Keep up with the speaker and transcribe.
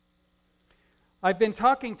I've been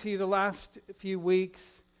talking to you the last few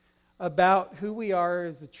weeks about who we are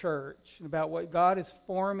as a church, and about what God has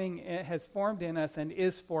formed in us and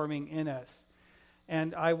is forming in us.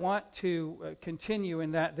 And I want to continue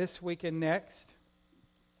in that this week and next.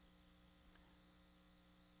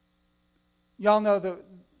 Y'all know the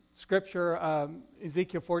scripture,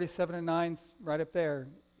 Ezekiel 47:9, right up there.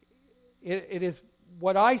 It is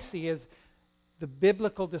what I see as the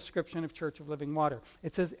biblical description of Church of Living Water.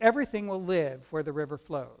 It says, everything will live where the river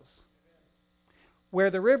flows. Where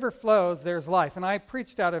the river flows, there's life. And I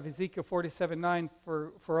preached out of Ezekiel 47:9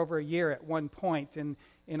 for over a year at one point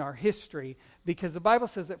in our history, because the Bible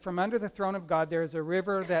says that from under the throne of God there is a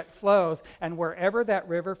river that flows, and wherever that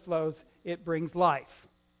river flows, it brings life.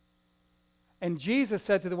 And Jesus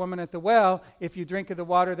said to the woman at the well, if you drink of the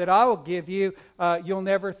water that I will give you, you'll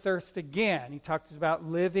never thirst again. He talks about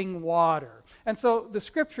living water. And so the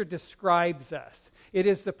Scripture describes us. It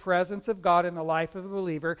is the presence of God in the life of a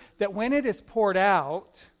believer that when it is poured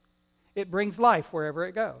out, it brings life wherever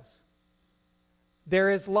it goes.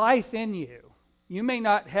 There is life in you. You may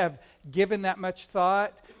not have given that much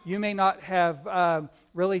thought. You may not have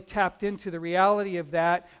really tapped into the reality of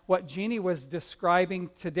that. What Jeannie was describing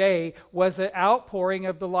today was an outpouring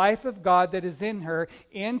of the life of God that is in her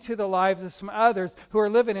into the lives of some others who are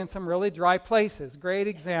living in some really dry places. Great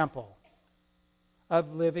example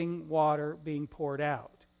of living water being poured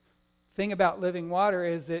out. Thing about living water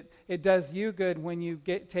is that it does you good when you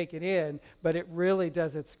take it in, but it really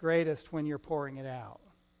does its greatest when you're pouring it out.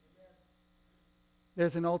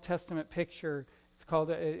 There's an Old Testament picture.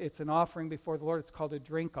 It's an offering before the Lord. It's called a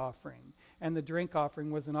drink offering. And the drink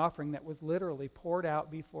offering was an offering that was literally poured out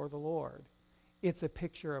before the Lord. It's a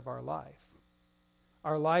picture of our life.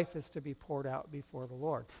 Our life is to be poured out before the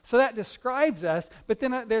Lord. So that describes us, but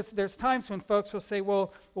then there's times when folks will say,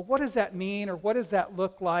 well, what does that mean, or what does that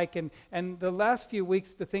look like? And the last few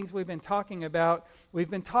weeks, the things we've been talking about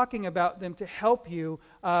them to help you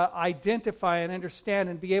identify and understand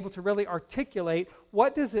and be able to really articulate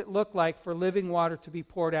what does it look like for living water to be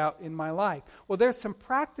poured out in my life. Well, there's some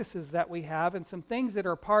practices that we have and some things that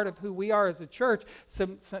are part of who we are as a church,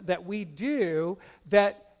 some that we do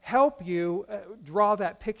that help you draw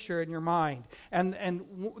that picture in your mind. And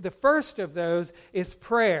the first of those is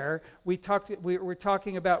prayer. We're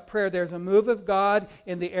talking about prayer. There's a move of God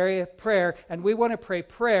in the area of prayer, and we want to pray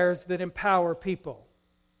prayers that empower people.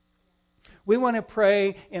 We want to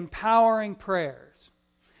pray empowering prayers.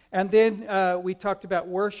 And then we talked about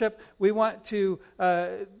worship. We want to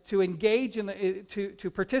engage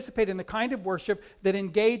to participate in the kind of worship that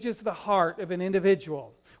engages the heart of an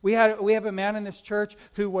individual. We have a man in this church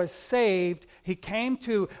who was saved. He came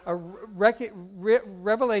to a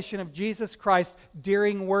revelation of Jesus Christ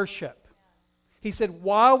during worship. He said,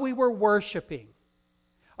 while we were worshiping,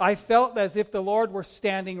 I felt as if the Lord were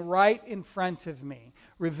standing right in front of me,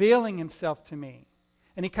 revealing himself to me.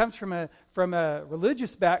 And he comes from a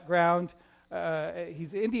religious background.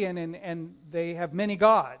 He's Indian, and they have many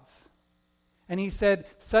gods. And he said,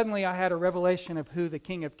 suddenly I had a revelation of who the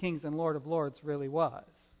King of Kings and Lord of Lords really was.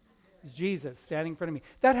 It's Jesus standing in front of me.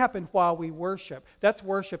 That happened while we worship. That's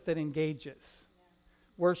worship that engages.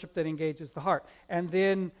 Worship that engages the heart. And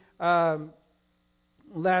then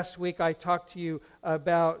last week I talked to you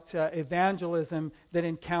about evangelism that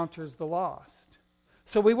encounters the lost.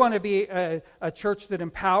 So we want to be a church that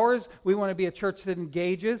empowers. We want to be a church that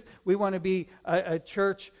engages. We want to be a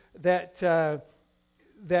church that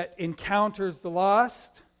encounters the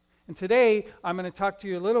lost. And today, I'm going to talk to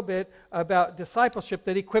you a little bit about discipleship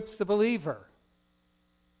that equips the believer.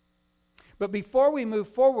 But before we move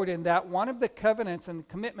forward in that, one of the covenants and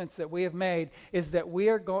commitments that we have made is that we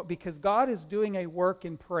are because God is doing a work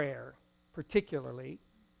in prayer, particularly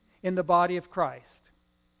in the body of Christ.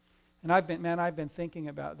 And I've been thinking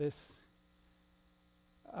about this.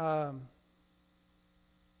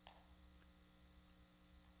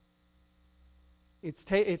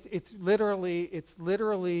 It's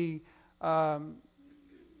literally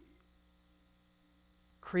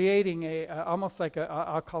creating almost like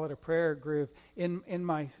I'll call it a prayer groove in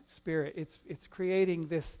my spirit. It's creating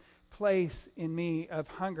this place in me of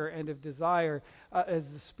hunger and of desire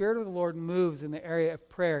as the Spirit of the Lord moves in the area of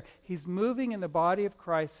prayer. He's moving in the body of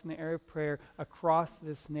Christ in the area of prayer across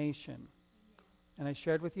this nation. And I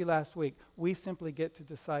shared with you last week, we simply get to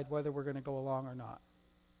decide whether we're going to go along or not.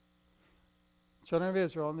 Children of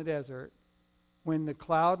Israel in the desert, when the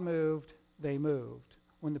cloud moved, they moved.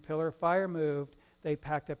 When the pillar of fire moved, they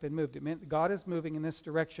packed up and moved. It meant God is moving in this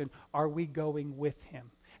direction. Are we going with him?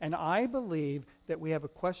 And I believe that we have a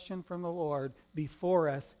question from the Lord before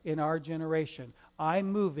us in our generation.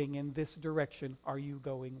 I'm moving in this direction. Are you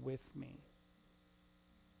going with me?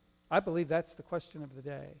 I believe that's the question of the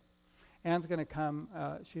day. Anne's going to come.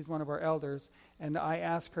 She's one of our elders, and I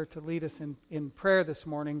asked her to lead us in prayer this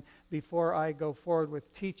morning before I go forward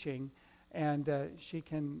with teaching, and she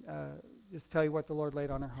can just tell you what the Lord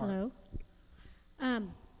laid on her heart. Hello.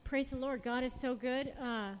 Praise the Lord. God is so good.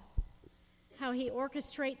 How he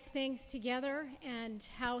orchestrates things together, and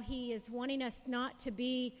how he is wanting us not to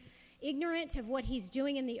be ignorant of what he's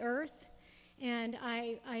doing in the earth. And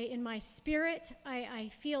I in my spirit,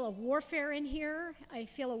 I feel a warfare in here. I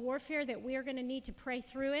feel a warfare that we are going to need to pray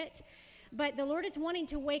through it. But the Lord is wanting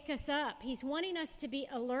to wake us up. He's wanting us to be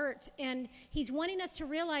alert, and he's wanting us to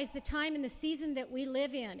realize the time and the season that we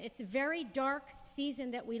live in. It's a very dark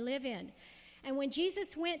season that we live in. And when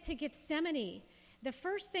Jesus went to Gethsemane, the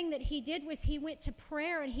first thing that he did was he went to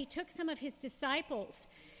prayer, and he took some of his disciples.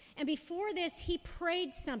 And before this, he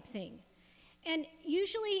prayed something. And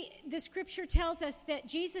usually the scripture tells us that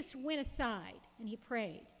Jesus went aside and he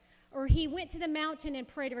prayed. Or he went to the mountain and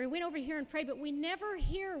prayed. Or he went over here and prayed. But we never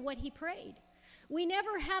hear what he prayed. We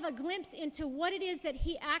never have a glimpse into what it is that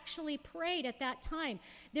he actually prayed at that time.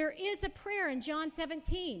 There is a prayer in John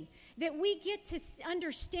 17 that we get to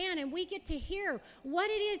understand, and we get to hear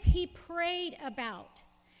what it is he prayed about.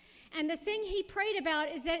 And the thing he prayed about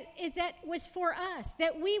is that was for us,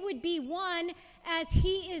 that we would be one as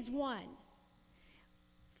he is one.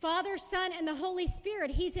 Father, Son, and the Holy Spirit.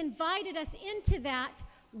 He's invited us into that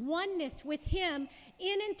oneness with him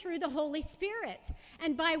in and through the Holy Spirit,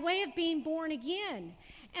 and by way of being born again.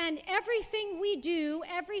 And everything we do,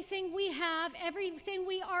 everything we have, everything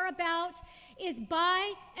we are about is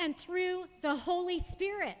by and through the Holy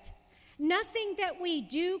Spirit. Nothing that we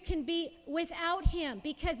do can be without him,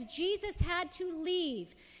 because Jesus had to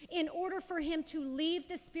leave in order for him to leave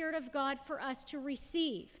the Spirit of God for us to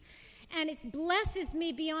receive. And it blesses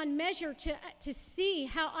me beyond measure to see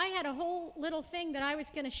how I had a whole little thing that I was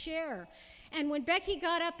going to share. And when Becky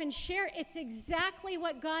got up and shared, it's exactly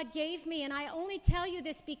what God gave me. And I only tell you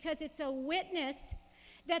this because it's a witness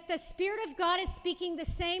that the Spirit of God is speaking the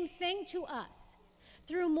same thing to us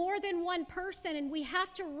through more than one person. And we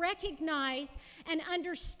have to recognize and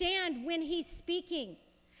understand when he's speaking.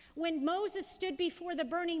 When Moses stood before the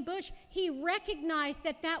burning bush, he recognized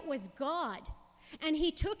that that was God. And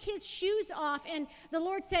he took his shoes off, and the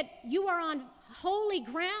Lord said, "You are on holy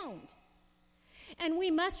ground." And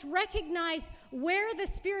we must recognize where the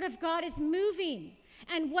Spirit of God is moving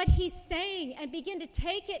and what he's saying, and begin to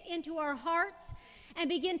take it into our hearts and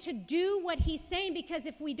begin to do what he's saying, because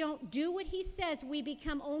if we don't do what he says, we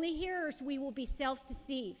become only hearers. We will be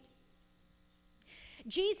self-deceived.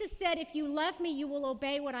 Jesus said, "If you love me, you will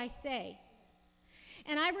obey what I say."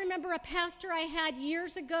 And I remember a pastor I had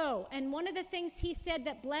years ago, and one of the things he said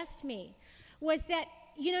that blessed me was that,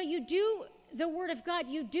 you do the Word of God.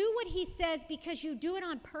 You do what he says because you do it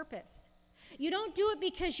on purpose. You don't do it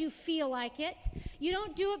because you feel like it. You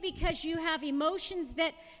don't do it because you have emotions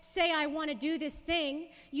that say, I want to do this thing.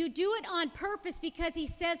 You do it on purpose because he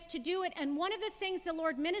says to do it. And one of the things the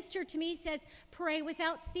Lord ministered to me says, pray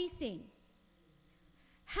without ceasing.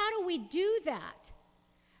 How do we do that?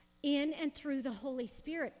 In and through the Holy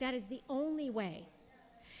Spirit. That is the only way.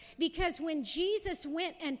 Because when Jesus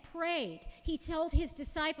went and prayed, he told his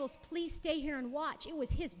disciples, please stay here and watch. It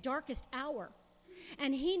was his darkest hour,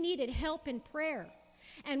 and he needed help in prayer.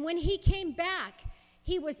 And when he came back,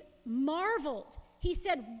 he was marveled. He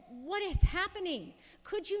said, what is happening?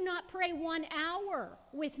 Could you not pray 1 hour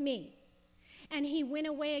with me? And he went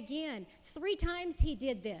away again. 3 times he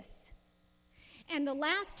did this. And the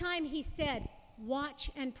last time he said, watch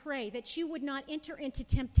and pray that you would not enter into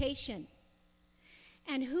temptation.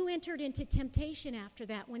 And who entered into temptation after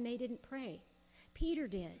that when they didn't pray? Peter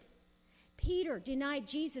did. Peter denied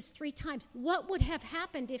Jesus 3 times. What would have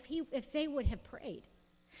happened if they would have prayed?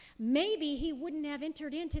 Maybe he wouldn't have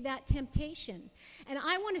entered into that temptation. And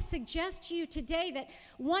I want to suggest to you today that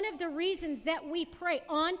one of the reasons that we pray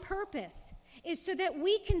on purpose is so that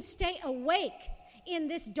we can stay awake in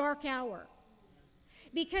this dark hour.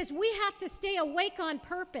 Because we have to stay awake on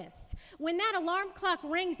purpose. When that alarm clock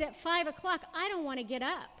rings at 5 o'clock, I don't want to get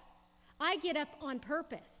up. I get up on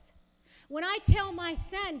purpose. When I tell my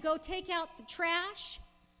son, go take out the trash,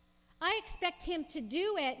 I expect him to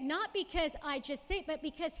do it, not because I just say it, but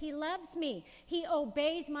because he loves me. He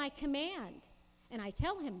obeys my command. And I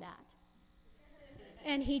tell him that.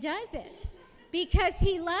 And he does it. Because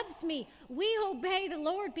he loves me. We obey the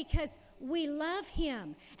Lord because we love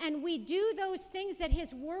him. And we do those things that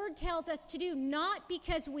his word tells us to do, not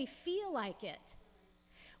because we feel like it.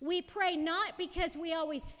 We pray not because we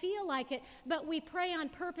always feel like it, but we pray on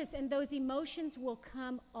purpose, and those emotions will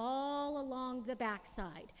come all along the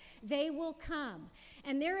backside. They will come.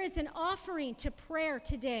 And there is an offering to prayer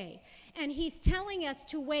today, and he's telling us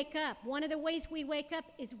to wake up. One of the ways we wake up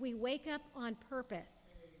is we wake up on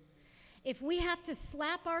purpose. If we have to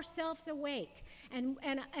slap ourselves awake, and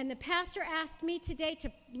the pastor asked me today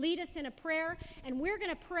to lead us in a prayer, and we're going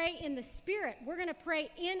to pray in the Spirit. We're going to pray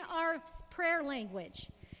in our prayer language.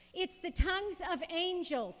 It's the tongues of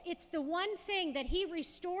angels. It's the one thing that he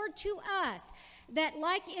restored to us, that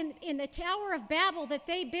like in the Tower of Babel that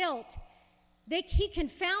they built, he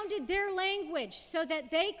confounded their language so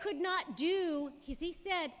that they could not do, as he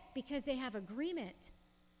said, because they have agreement.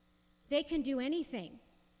 They can do anything.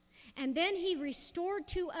 And then he restored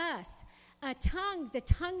to us a tongue, the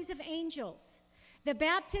tongues of angels, the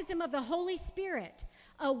baptism of the Holy Spirit,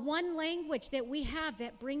 a one language that we have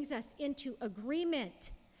that brings us into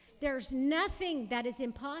agreement. There's nothing that is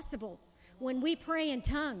impossible when we pray in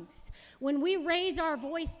tongues. When we raise our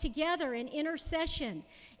voice together in intercession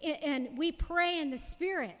and we pray in the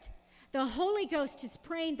Spirit, the Holy Ghost is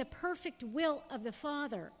praying the perfect will of the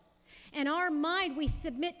Father. And our mind we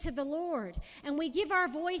submit to the Lord, and we give our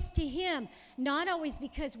voice to him, not always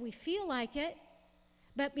because we feel like it,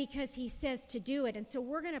 but because he says to do it. And so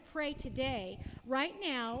we're going to pray today. Right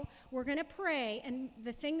now, we're going to pray, and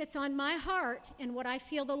the thing that's on my heart and what I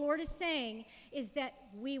feel the Lord is saying is that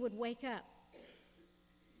we would wake up,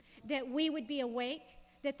 that we would be awake,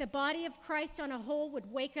 that the body of Christ on a whole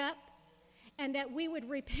would wake up, and that we would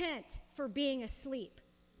repent for being asleep.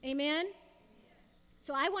 Amen?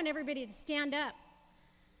 So I want everybody to stand up.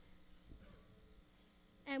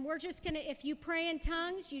 And we're just going to, if you pray in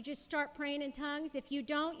tongues, you just start praying in tongues. If you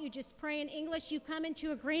don't, you just pray in English. You come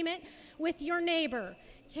into agreement with your neighbor.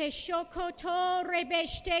 Keshokoto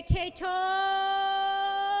rebeshte keto.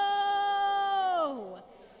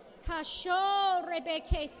 Kasho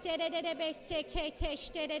rebeke stededebeste kete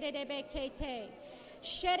stededebekete.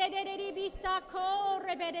 Shededebisako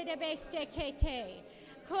rebedebeste kete.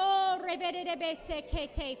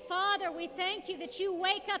 Father, we thank you that you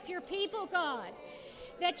wake up your people, God,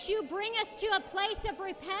 that you bring us to a place of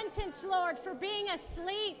repentance, Lord, for being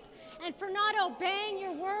asleep and for not obeying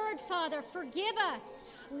your word, Father. Forgive us.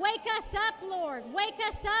 Wake us up, Lord. Wake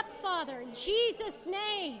us up, Father, in Jesus'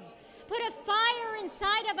 name. Put a fire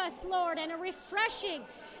inside of us, Lord, and a refreshing.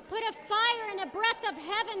 Put a fire and a breath of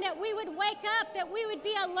heaven that we would wake up, that we would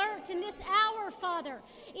be alert in this hour, Father,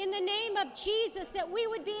 in the name of Jesus, that we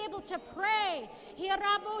would be able to pray.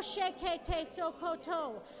 Hiraboshe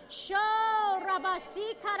sokoto. Sho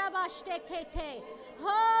rabasi karabashtekete.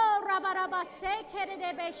 Ho rabarabase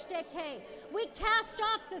keredebeshteke. We cast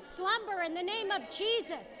off the slumber in the name of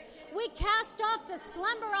Jesus. We cast off the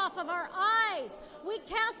slumber off of our eyes. We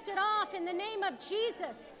cast it off in the name of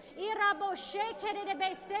Jesus.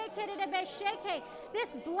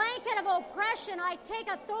 This blanket of oppression, I take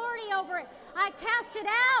authority over it. I cast it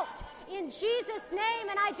out in Jesus' name,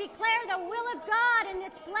 and I declare the will of God in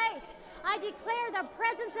this place. I declare the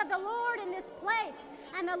presence of the Lord in this place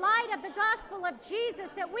and the light of the gospel of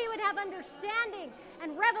Jesus, that we would have understanding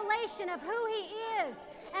and revelation of who he is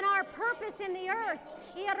and our purpose in the earth.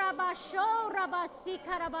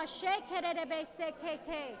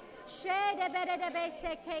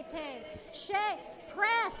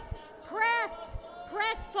 Press, press,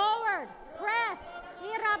 press forward, press.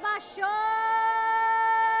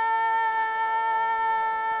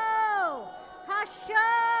 Hasho,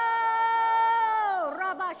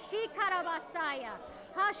 Rabashi Karabasaya.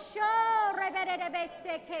 Hasho,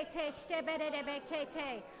 Rebedebeste Kete,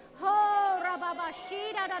 Stebedebekete. Ho,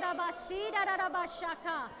 Rababashida, Rabasida,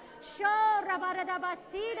 Rabashaka. Sho,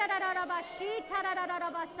 Rabadabasida, Rabashita,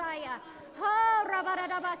 Rabasaya. Ho,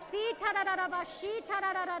 Rabadabasita, Rabashita,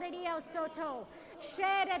 Radio Soto.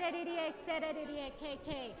 Shededidia, Sededidia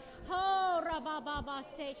Kete. Ho, Rabababa,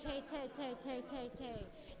 Se, Te, Te, Te, Te, Te, Te.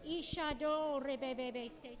 Ishado, Rebebe,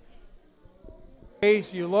 Se.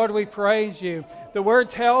 Praise you. Lord, we praise you. The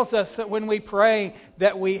word tells us that when we pray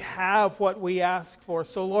that we have what we ask for.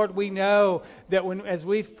 So Lord, we know that as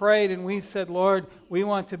we've prayed and we've said, Lord, we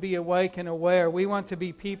want to be awake and aware. We want to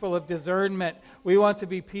be people of discernment. We want to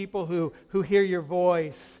be people who hear your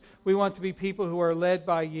voice. We want to be people who are led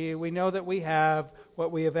by you. We know that we have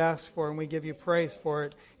what we have asked for, and we give you praise for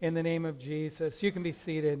it in the name of Jesus. You can be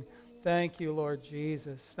seated. Thank you, Lord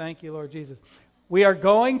Jesus. Thank you, Lord Jesus. We are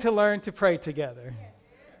going to learn to pray together.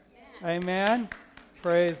 Amen.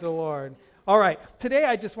 Praise the Lord. All right, today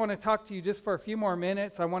I just want to talk to you just for a few more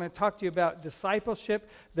minutes. I want to talk to you about discipleship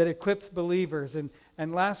that equips believers. And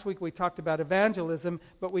last week we talked about evangelism,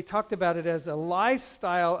 but we talked about it as a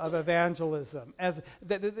lifestyle of evangelism, as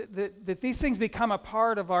that these things become a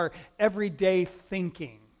part of our everyday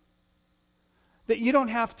thinking. That you don't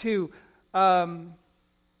have to,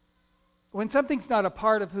 when something's not a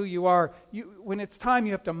part of who you are, when it's time,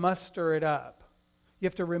 you have to muster it up. You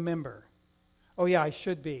have to remember, oh yeah, I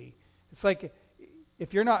should be. It's like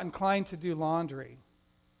if you're not inclined to do laundry.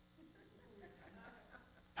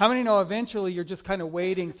 How many know eventually you're just kind of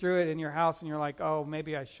wading through it in your house and you're like, oh,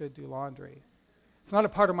 maybe I should do laundry. It's not a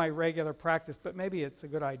part of my regular practice, but maybe it's a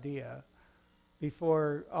good idea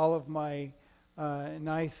before all of my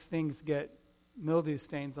nice things get mildew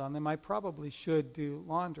stains on them. I probably should do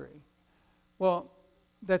laundry. Well,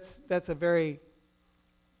 that's a very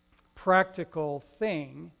practical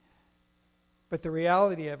thing. But the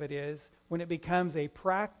reality of it is, when it becomes a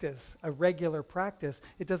practice, a regular practice,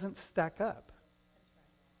 it doesn't stack up.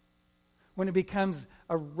 When it becomes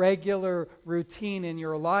a regular routine in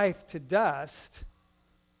your life to dust.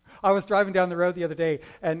 I was driving down the road the other day,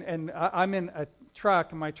 and I'm in a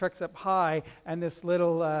truck, and my truck's up high, and this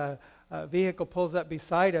little vehicle pulls up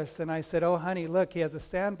beside us, and I said, oh, honey, look, he has a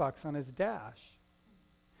sandbox on his dash.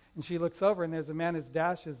 And she looks over, and there's a man, his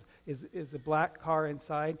dash is a black car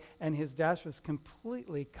inside, and his dash was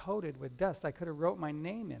completely coated with dust. I could have wrote my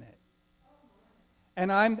name in it.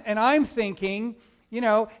 And I'm thinking, you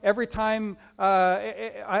know, every time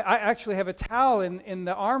I actually have a towel in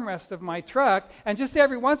the armrest of my truck, and just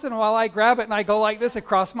every once in a while I grab it and I go like this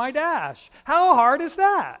across my dash. How hard is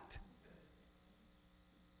that?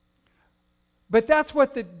 But that's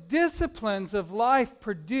what the disciplines of life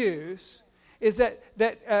produce. Is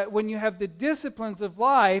that when you have the disciplines of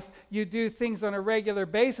life, you do things on a regular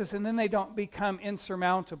basis, and then they don't become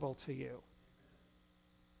insurmountable to you.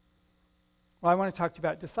 Well, I want to talk to you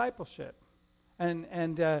about discipleship.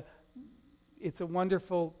 And it's a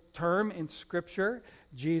wonderful term in Scripture.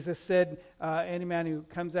 Jesus said, any man who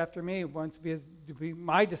comes after me wants to be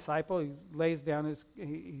my disciple. He lays down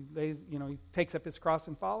he takes up his cross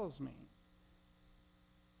and follows me.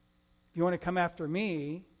 If you want to come after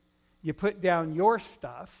me, you put down your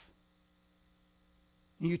stuff,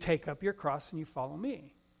 and you take up your cross, and you follow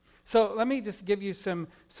me. So let me just give you some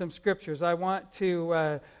scriptures. I want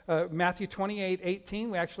to, Matthew 28:18.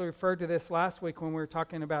 We actually referred to this last week when we were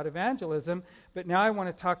talking about evangelism, but now I want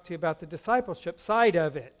to talk to you about the discipleship side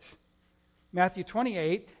of it. Matthew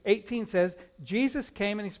 28:18 says, Jesus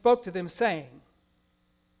came and he spoke to them saying,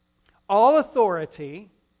 all authority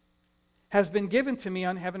has been given to me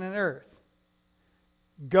on heaven and earth.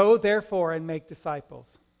 Go, therefore, and make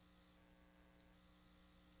disciples.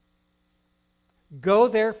 Go,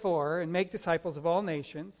 therefore, and make disciples of all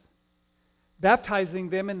nations,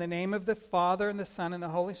 baptizing them in the name of the Father and the Son and the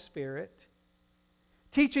Holy Spirit,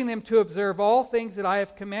 teaching them to observe all things that I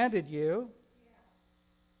have commanded you.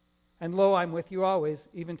 And lo, I'm with you always,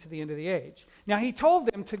 even to the end of the age. Now, he told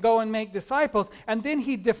them to go and make disciples, and then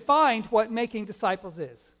he defined what making disciples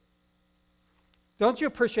is. Don't you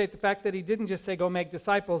appreciate the fact that he didn't just say, go make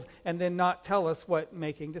disciples, and then not tell us what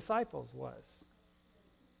making disciples was?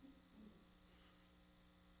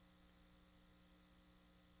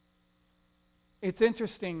 It's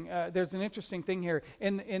interesting. There's an interesting thing here.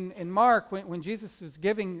 In Mark, when Jesus was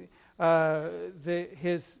giving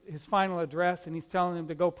his final address, and he's telling them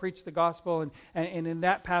to go preach the gospel, and in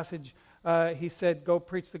that passage, he said, go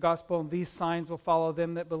preach the gospel, and these signs will follow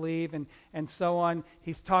them that believe, and so on.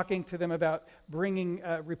 He's talking to them about bringing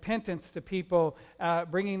repentance to people,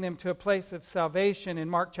 bringing them to a place of salvation in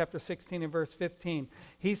Mark chapter 16 and verse 15.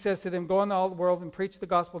 He says to them, go into all the world and preach the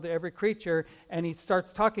gospel to every creature, and he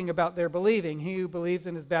starts talking about their believing. He who believes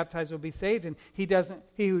and is baptized will be saved, and he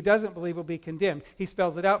who doesn't believe will be condemned. He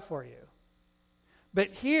spells it out for you.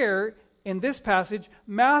 But here, in this passage,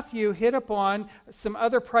 Matthew hit upon some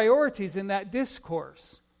other priorities in that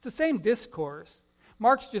discourse. It's the same discourse.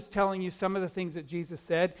 Mark's just telling you some of the things that Jesus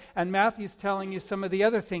said, and Matthew's telling you some of the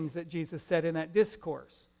other things that Jesus said in that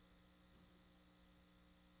discourse.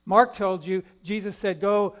 Mark told you, Jesus said,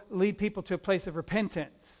 go lead people to a place of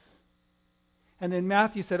repentance. And then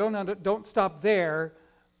Matthew said, oh no, don't stop there.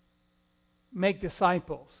 Make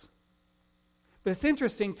disciples. But it's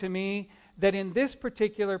interesting to me that in this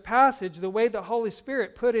particular passage, the way the Holy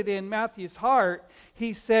Spirit put it in Matthew's heart,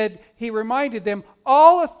 he reminded them,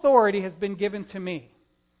 all authority has been given to me.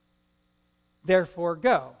 Therefore,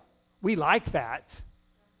 go. We like that.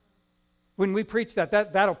 When we preach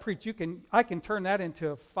that'll preach. I can turn that into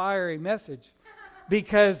a fiery message.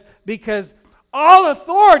 Because All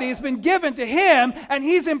authority has been given to him, and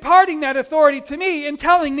he's imparting that authority to me and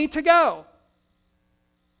telling me to go.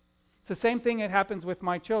 It's the same thing that happens with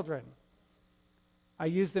my children. I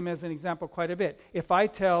use them as an example quite a bit. If I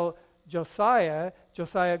tell Josiah,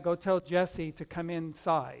 go tell Jesse to come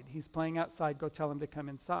inside. He's playing outside, go tell him to come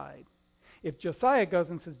inside. If Josiah goes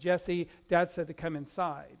and says, Jesse, Dad said to come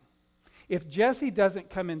inside. If Jesse doesn't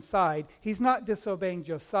come inside, he's not disobeying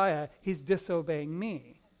Josiah, he's disobeying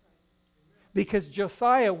me. Because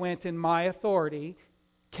Josiah went in my authority,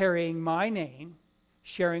 carrying my name,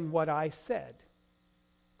 sharing what I said.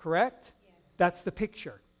 Correct? Yes. That's the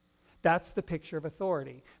picture. That's the picture of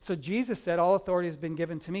authority. So Jesus said, all authority has been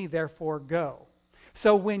given to me, therefore go.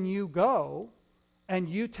 So when you go and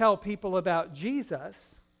you tell people about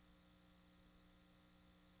Jesus,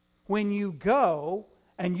 when you go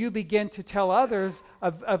and you begin to tell others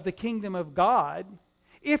of the kingdom of God,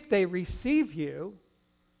 if they receive you,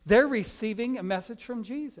 they're receiving a message from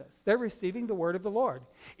Jesus. They're receiving the word of the Lord.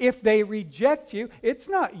 If they reject you, it's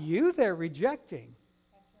not you they're rejecting.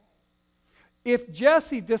 If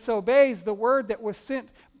Jesse disobeys the word that was sent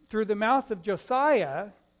through the mouth of Josiah,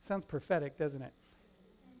 sounds prophetic, doesn't it?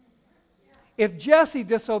 If Jesse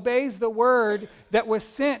disobeys the word that was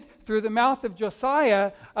sent through the mouth of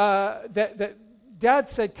Josiah, that Dad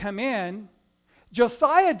said come in,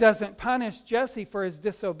 Josiah doesn't punish Jesse for his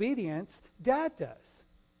disobedience, Dad does.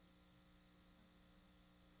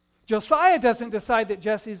 Josiah doesn't decide that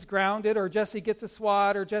Jesse's grounded or Jesse gets a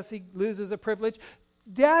swat or Jesse loses a privilege.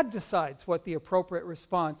 Dad decides what the appropriate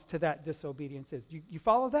response to that disobedience is. You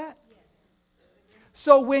follow that? Yes.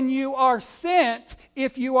 So when you are sent,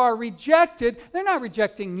 if you are rejected, they're not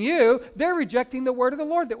rejecting you. They're rejecting the word of the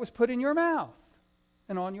Lord that was put in your mouth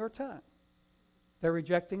and on your tongue. They're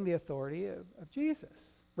rejecting the authority of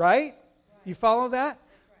Jesus. Right? You follow that?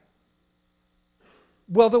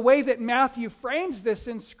 Well, the way that Matthew frames this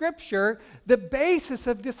in Scripture, the basis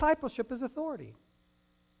of discipleship is authority.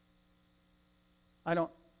 I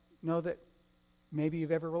don't know that maybe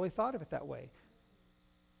you've ever really thought of it that way.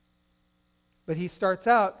 But he starts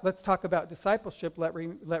out, let's talk about discipleship. Let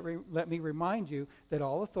me remind you that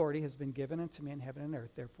all authority has been given unto me in heaven and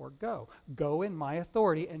earth. Therefore go. Go in my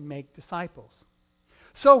authority and make disciples.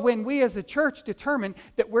 So when we as a church determine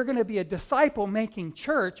that we're going to be a disciple-making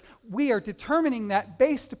church, we are determining that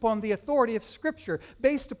based upon the authority of Scripture,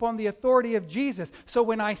 based upon the authority of Jesus. So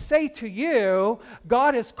when I say to you,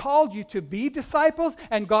 God has called you to be disciples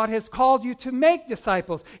and God has called you to make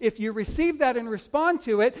disciples. If you receive that and respond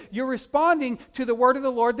to it, you're responding to the word of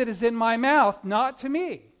the Lord that is in my mouth, not to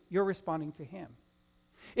me. You're responding to Him.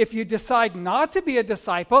 If you decide not to be a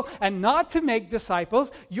disciple and not to make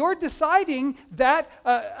disciples, you're deciding that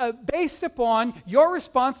based upon your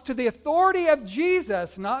response to the authority of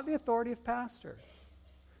Jesus, not the authority of pastor.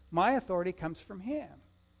 My authority comes from Him.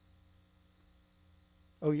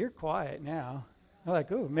 Oh, you're quiet now. I'm like,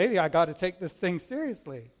 oh, maybe I got to take this thing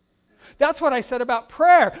seriously. That's what I said about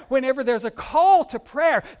prayer. Whenever there's a call to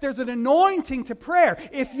prayer, there's an anointing to prayer.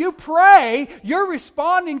 If you pray, you're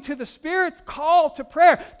responding to the Spirit's call to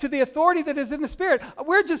prayer, to the authority that is in the Spirit.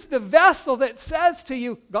 We're just the vessel that says to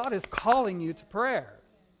you, God is calling you to prayer.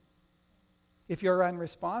 If you're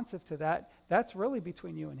unresponsive to that, that's really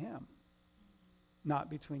between you and Him, not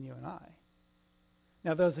between you and I.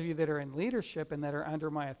 Now, those of you that are in leadership and that are under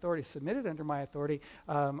my authority, submitted under my authority,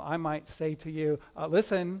 I might say to you,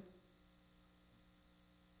 listen,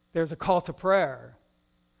 there's a call to prayer.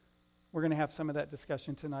 We're going to have some of that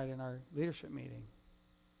discussion tonight in our leadership meeting.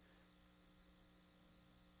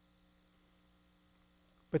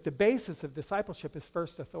 But the basis of discipleship is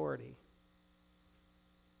first authority.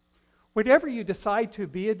 Whenever you decide to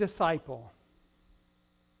be a disciple,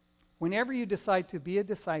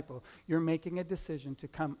 you're making a decision to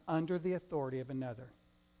come under the authority of another.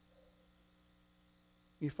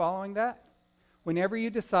 You following that? Whenever you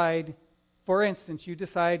decide, for instance, you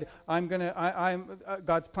decide,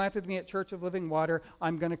 God's planted me at Church of Living Water.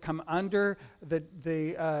 I'm going to come under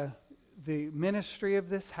the ministry of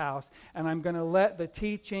this house, and I'm going to let the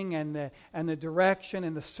teaching and the direction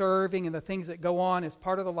and the serving and the things that go on as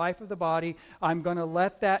part of the life of the body, I'm going to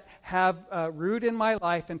let that have root in my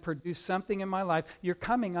life and produce something in my life. You're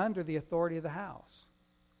coming under the authority of the house.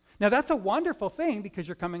 Now, that's a wonderful thing because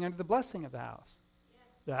you're coming under the blessing of the house.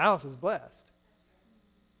 The house is blessed.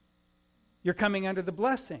 You're coming under the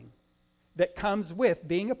blessing that comes with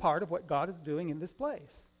being a part of what God is doing in this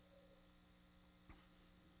place.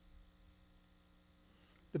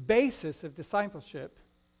 The basis of discipleship,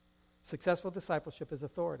 successful discipleship, is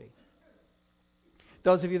authority.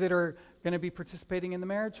 Those of you that are going to be participating in the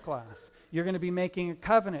marriage class, you're going to be making a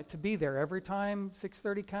covenant to be there every time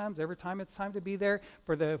 6:30 comes, every time it's time to be there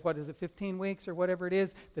for the, 15 weeks or whatever it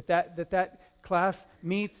is that class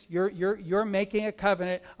meets. You're making a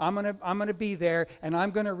covenant. I'm going to be there, and I'm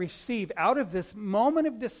going to receive out of this moment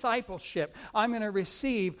of discipleship. I'm going to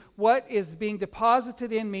receive what is being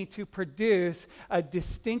deposited in me to produce a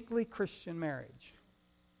distinctly Christian marriage.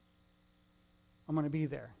 I'm going to be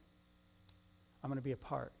there. I'm going to be a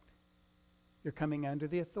part. You're coming under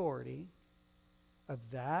the authority of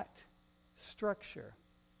that structure.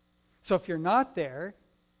 So if you're not there,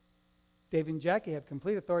 Dave and Jackie have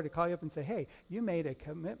complete authority to call you up and say, hey, you made a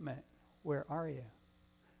commitment. Where are you?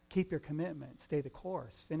 Keep your commitment. Stay the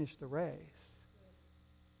course. Finish the race.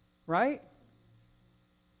 Right?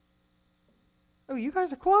 Oh, you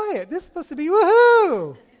guys are quiet. This is supposed to be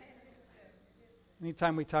woohoo.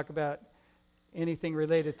 Anytime we talk about anything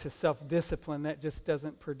related to self-discipline, that just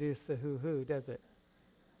doesn't produce the hoo-hoo, does it?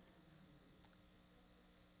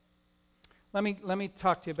 Let me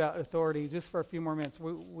talk to you about authority just for a few more minutes.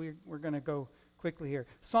 We're going to go quickly here.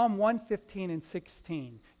 Psalm 115 and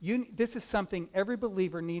 16. This is something every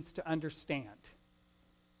believer needs to understand.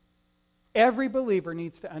 Every believer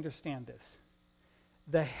needs to understand this.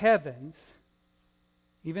 The heavens,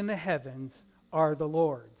 even the heavens, are the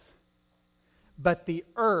Lord's, but the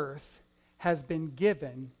earth has been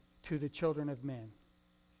given to the children of men.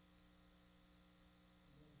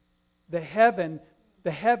 The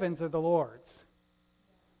heavens are the Lord's,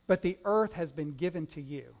 but the earth has been given to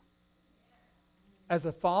you. As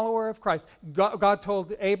a follower of Christ, God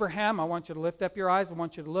told Abraham, I want you to lift up your eyes, I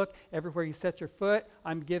want you to look everywhere you set your foot,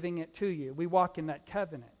 I'm giving it to you. We walk in that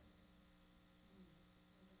covenant.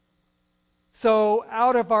 So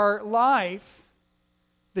out of our life,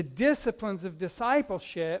 the disciplines of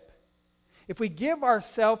discipleship, if we give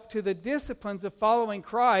ourselves to the disciplines of following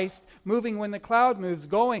Christ, moving when the cloud moves,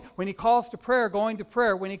 going, when He calls to prayer, going to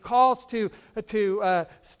prayer, when He calls to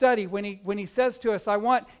study, when he says to us, I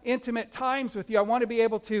want intimate times with you, I want to be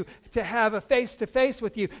able to have a face-to-face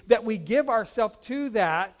with you, that we give ourselves to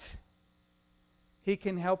that, He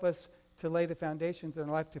can help us to lay the foundations in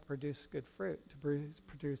our life to produce good fruit, to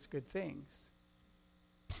produce good things.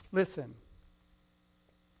 Listen.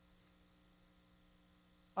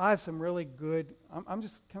 I have some really good,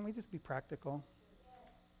 can we just be practical?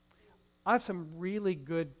 I have some really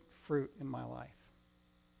good fruit in my life.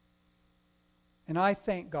 And I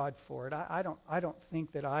thank God for it. I don't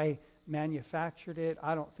think that I manufactured it.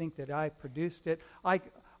 I don't think that I produced it.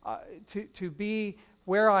 To be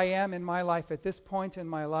where I am in my life at this point in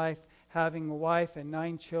my life, having a wife and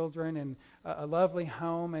 9 children and a lovely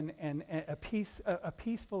home and a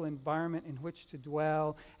peaceful environment in which to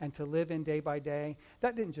dwell and to live in day by day,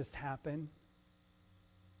 that didn't just happen.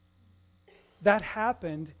 That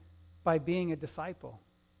happened by being a disciple.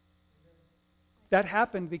 That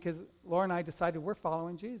happened because Laura and I decided we're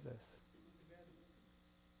following Jesus.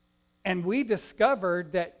 And we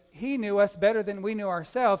discovered that He knew us better than we knew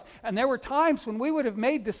ourselves. And there were times when we would have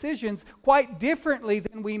made decisions quite differently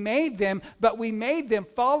than we made them, but we made them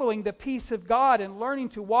following the peace of God and learning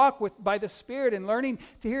to walk by the Spirit and learning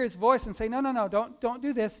to hear His voice and say, no, don't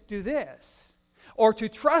do this, do this. Or to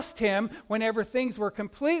trust Him whenever things were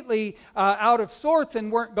completely out of sorts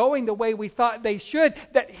and weren't going the way we thought they should,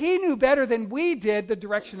 that He knew better than we did the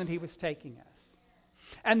direction that He was taking us.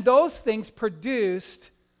 And those things produced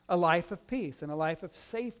a life of peace and a life of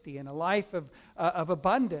safety and a life of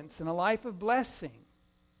abundance and a life of blessing.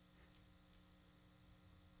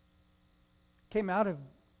 Came out of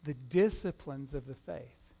the disciplines of the faith.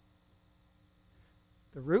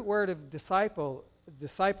 The root word of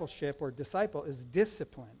discipleship or disciple is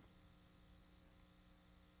discipline.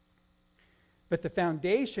 But the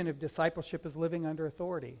foundation of discipleship is living under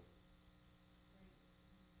authority.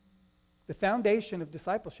 The foundation of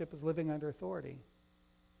discipleship is living under authority.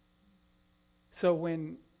 So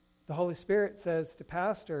when the Holy Spirit says to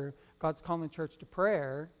pastor, God's calling the church to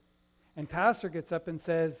prayer, and pastor gets up and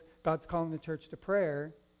says, God's calling the church to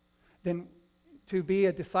prayer, then to be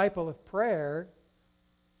a disciple of prayer,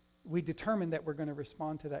 we determine that we're going to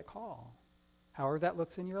respond to that call. However that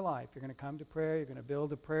looks in your life. You're going to come to prayer, you're going to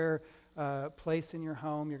build a prayer place in your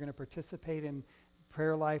home, you're going to participate in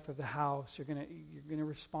prayer life of the house, you're going to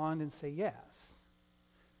respond and say yes.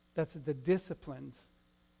 That's the disciplines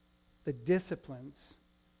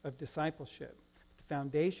of discipleship. The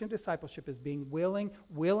foundation of discipleship is being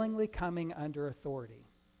willingly coming under authority.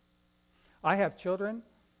 I have children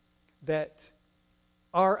that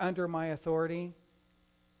are under my authority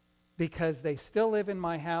because they still live in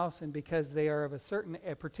my house and because they are of a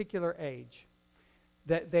particular age.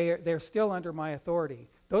 that they're still under my authority.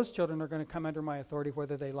 Those children are going to come under my authority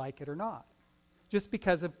whether they like it or not. Just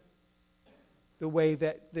because of the way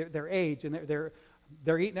that their age and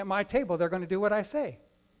they're eating at my table, they're going to do what I say.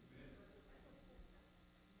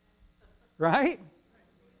 Right?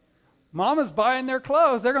 Mama's buying their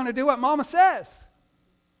clothes, they're going to do what Mama says.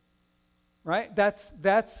 Right? That's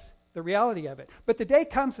the reality of it. But the day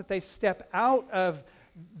comes that they step out of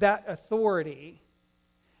that authority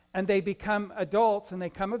and they become adults and they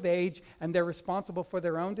come of age and they're responsible for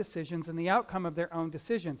their own decisions and the outcome of their own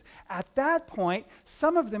decisions. At that point,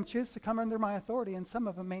 some of them choose to come under my authority and some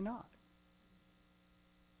of them may not.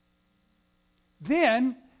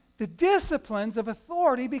 Then the disciplines of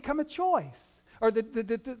authority become a choice. Or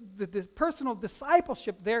the personal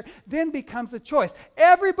discipleship there then becomes a choice.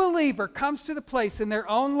 Every believer comes to the place in their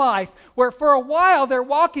own life where for a while they're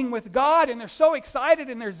walking with God and they're so excited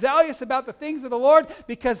and they're zealous about the things of the Lord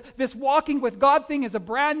because this walking with God thing is a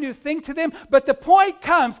brand new thing to them. But the point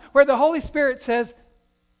comes where the Holy Spirit says,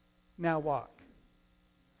 now walk.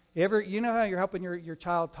 You know how you're helping your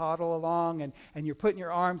child toddle along and you're putting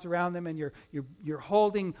your arms around them and you're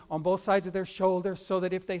holding on both sides of their shoulders so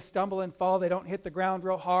that if they stumble and fall, they don't hit the ground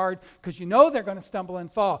real hard because you know they're going to stumble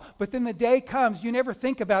and fall. But then the day comes, you never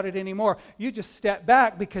think about it anymore. You just step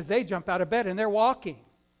back because they jump out of bed and they're walking.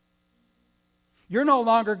 You're no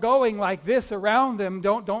longer going like this around them.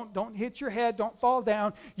 Don't hit your head. Don't fall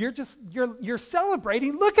down. You're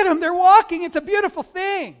celebrating. Look at them. They're walking. It's a beautiful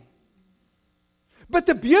thing. But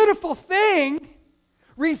the beautiful thing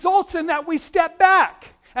results in that we step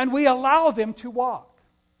back and we allow them to walk.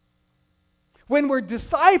 When we're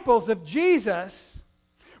disciples of Jesus,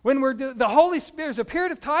 when the Holy Spirit, there's a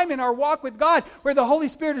period of time in our walk with God where the Holy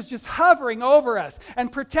Spirit is just hovering over us and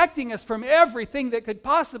protecting us from everything that could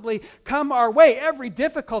possibly come our way, every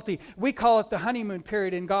difficulty. We call it the honeymoon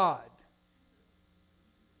period in God.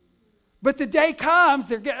 But the day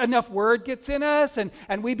comes, enough word gets in us, and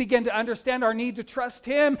we begin to understand our need to trust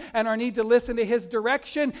Him and our need to listen to His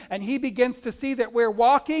direction, and He begins to see that we're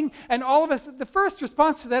walking, and all of us, the first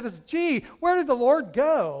response to that is, gee, where did the Lord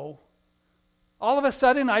go? All of a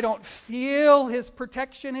sudden, I don't feel His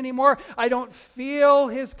protection anymore. I don't feel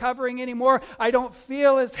His covering anymore. I don't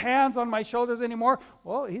feel His hands on my shoulders anymore.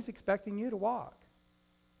 Well, He's expecting you to walk.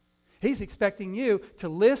 He's expecting you to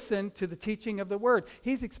listen to the teaching of the Word.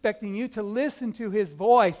 He's expecting you to listen to His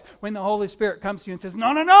voice when the Holy Spirit comes to you and says,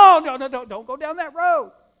 no, don't go down that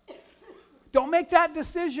road. Don't make that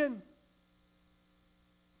decision.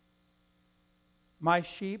 My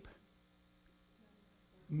sheep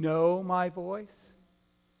know my voice,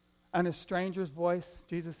 and a stranger's voice,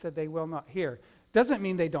 Jesus said, they will not hear. Doesn't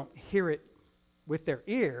mean they don't hear it with their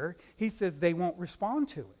ear. He says they won't respond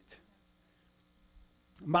to it.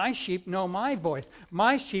 My sheep know my voice.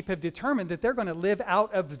 My sheep have determined that they're going to live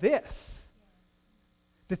out of this.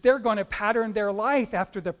 That they're going to pattern their life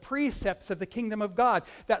after the precepts of the kingdom of God.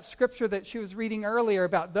 That scripture that she was reading earlier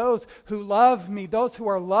about those who love me, those who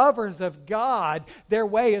are lovers of God, their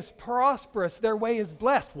way is prosperous, their way is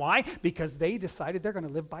blessed. Why? Because they decided they're going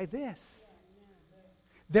to live by this.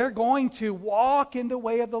 They're going to walk in the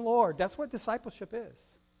way of the Lord. That's what discipleship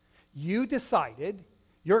is. You decided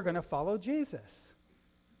you're going to follow Jesus.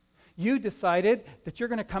 You decided that you're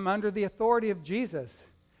going to come under the authority of Jesus.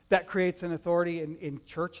 That creates an authority in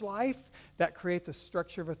church life. That creates a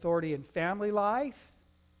structure of authority in family life.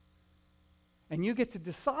 And you get to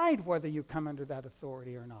decide whether you come under that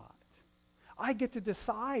authority or not. I get to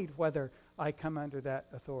decide whether I come under that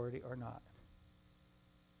authority or not.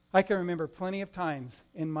 I can remember plenty of times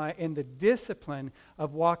in the discipline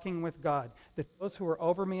of walking with God that those who were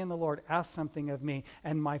over me in the Lord asked something of me,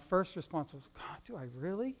 and my first response was, God, do I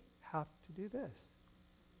really have to do this?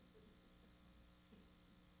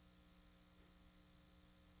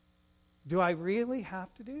 Do I really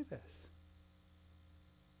have to do this?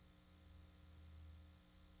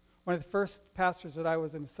 One of the first pastors that I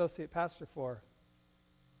was an associate pastor for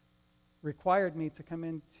required me to come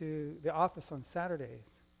into the office on Saturdays.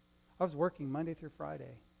 I was working Monday through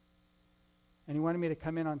Friday. And he wanted me to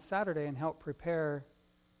come in on Saturday and help prepare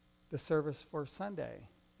the service for Sunday.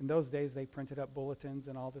 In those days, they printed up bulletins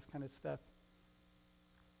and all this kind of stuff.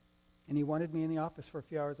 And he wanted me in the office for a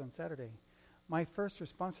few hours on Saturday. My first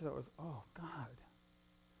response to that was, oh, God,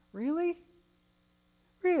 really?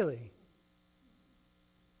 Really?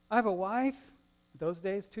 I have a wife, those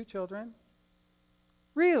days, 2 children.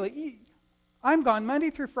 Really? I'm gone Monday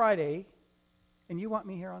through Friday, and you want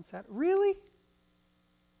me here on Saturday? Really?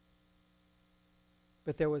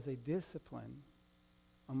 But there was a discipline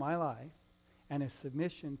on my life and a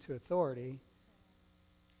submission to authority.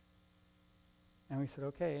 And we said,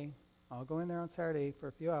 okay, I'll go in there on Saturday for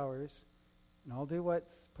a few hours, and I'll do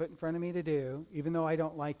what's put in front of me to do, even though I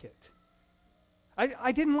don't like it.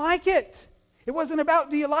 I didn't like it. It wasn't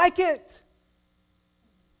about, do you like it?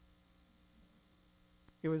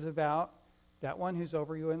 It was about that one who's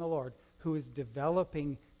over you in the Lord, who is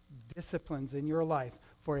developing disciplines in your life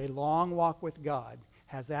for a long walk with God,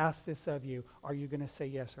 has asked this of you. Are you going to say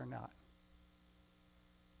yes or not?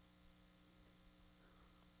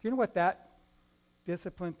 Do you know what that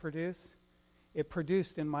discipline produced? It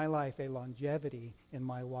produced in my life a longevity in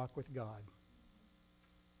my walk with God.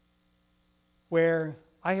 Where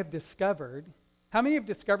I have discovered, how many have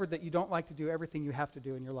discovered that you don't like to do everything you have to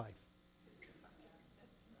do in your life?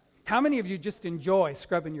 How many of you just enjoy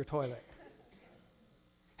scrubbing your toilet?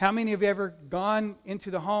 How many have ever gone into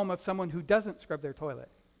the home of someone who doesn't scrub their toilet?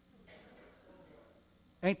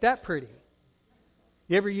 Ain't that pretty?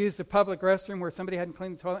 You ever used a public restroom where somebody hadn't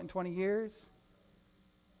cleaned the toilet in 20 years?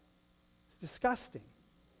 It's disgusting.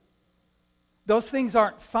 Those things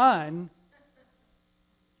aren't fun,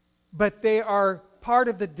 but they are part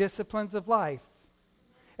of the disciplines of life.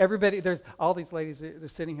 Everybody, there's all these ladies, they're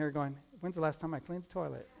sitting here going, when's the last time I cleaned the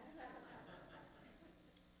toilet?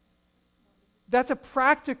 That's a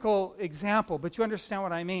practical example, but you understand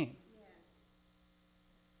what I mean.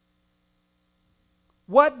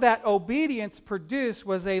 What that obedience produced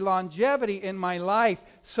was a longevity in my life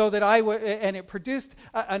so that and it produced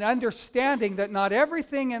an understanding that not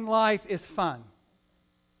everything in life is fun.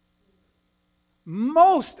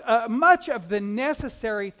 Much of the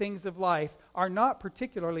necessary things of life are not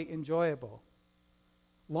particularly enjoyable.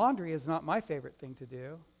 Laundry is not my favorite thing to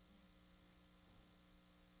do.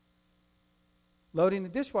 Loading the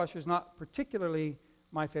dishwasher is not particularly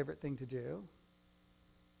my favorite thing to do.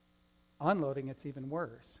 Unloading, it's even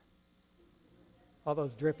worse. All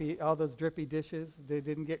those drippy dishes, they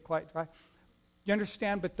didn't get quite dry. You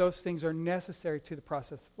understand, but those things are necessary to the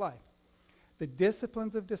process of life. The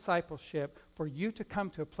disciplines of discipleship for you to come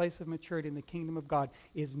to a place of maturity in the kingdom of God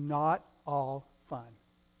is not all fun.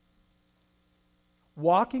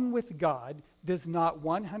 Walking with God does not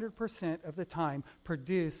 100% of the time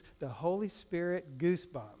produce the Holy Spirit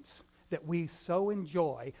goosebumps that we so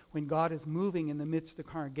enjoy when God is moving in the midst of the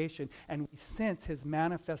congregation and we sense His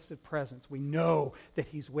manifested presence. We know that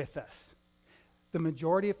He's with us. The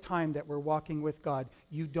majority of time that we're walking with God,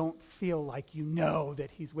 you don't feel like you know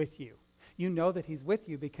that He's with you. You know that He's with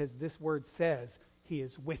you because this word says He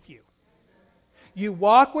is with you. You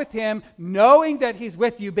walk with Him knowing that He's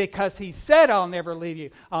with you because He said, I'll never leave you,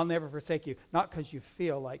 I'll never forsake you. Not because you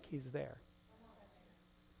feel like He's there.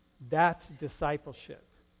 That's discipleship.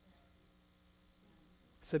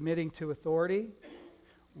 Submitting to authority,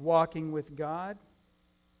 walking with God.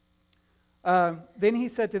 Then He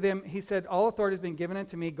said to them, He said, all authority has been given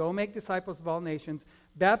unto me. Go make disciples of all nations.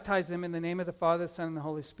 Baptize them in the name of the Father, the Son, and the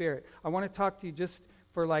Holy Spirit. I want to talk to you just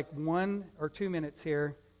for like 1 or 2 minutes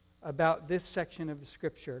here about this section of the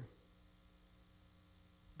Scripture.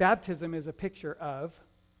 Baptism is a picture of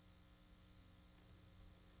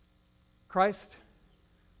Christ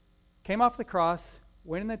came off the cross,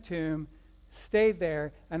 went in the tomb, stayed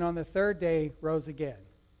there, and on the third day rose again.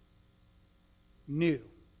 New,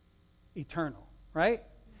 eternal, right?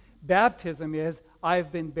 Baptism is,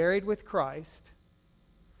 I've been buried with Christ.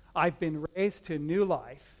 I've been raised to new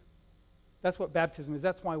life. That's what baptism is.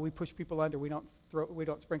 That's why we push people under. We don't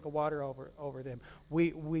sprinkle water over them.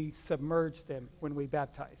 We submerge them when we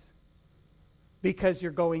baptize. Because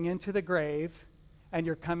you're going into the grave and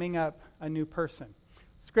you're coming up a new person.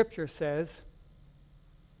 Scripture says,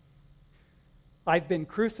 I've been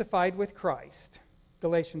crucified with Christ.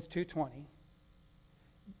 Galatians 2:20.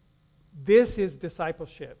 This is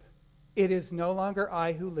discipleship. It is no longer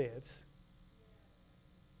I who lives,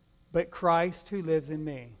 but Christ who lives in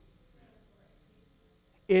me.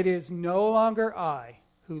 It is no longer I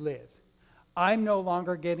who lives. I'm no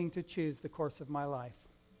longer getting to choose the course of my life.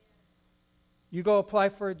 You go apply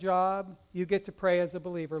for a job, you get to pray as a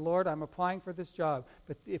believer, Lord, I'm applying for this job,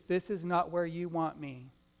 but if this is not where you want me,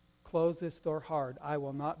 close this door hard. I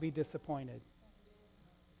will not be disappointed.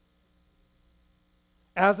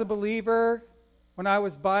 As a believer, when I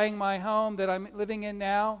was buying my home that I'm living in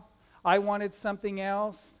now, I wanted something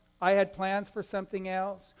else. I had plans for something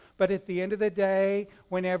else. But at the end of the day,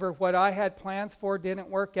 whenever what I had plans for didn't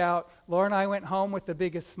work out, Laura and I went home with the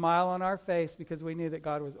biggest smile on our face because we knew that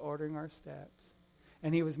God was ordering our steps.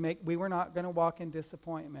 And we were not going to walk in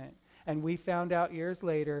disappointment. And we found out years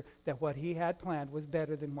later that what He had planned was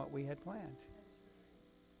better than what we had planned.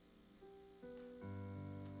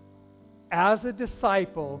 As a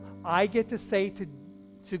disciple, I get to say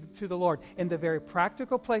to the Lord, in the very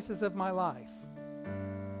practical places of my life,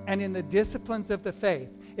 And in the disciplines of the faith,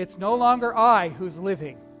 it's no longer I who's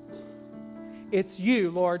living. It's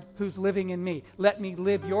you, Lord, who's living in me. Let me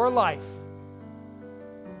live your life,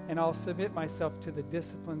 and I'll submit myself to the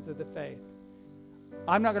disciplines of the faith.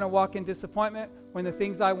 I'm not going to walk in disappointment when the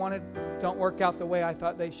things I wanted don't work out the way I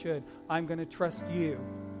thought they should. I'm going to trust you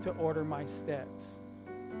to order my steps.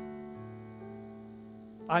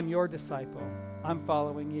 I'm your disciple. I'm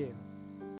following you.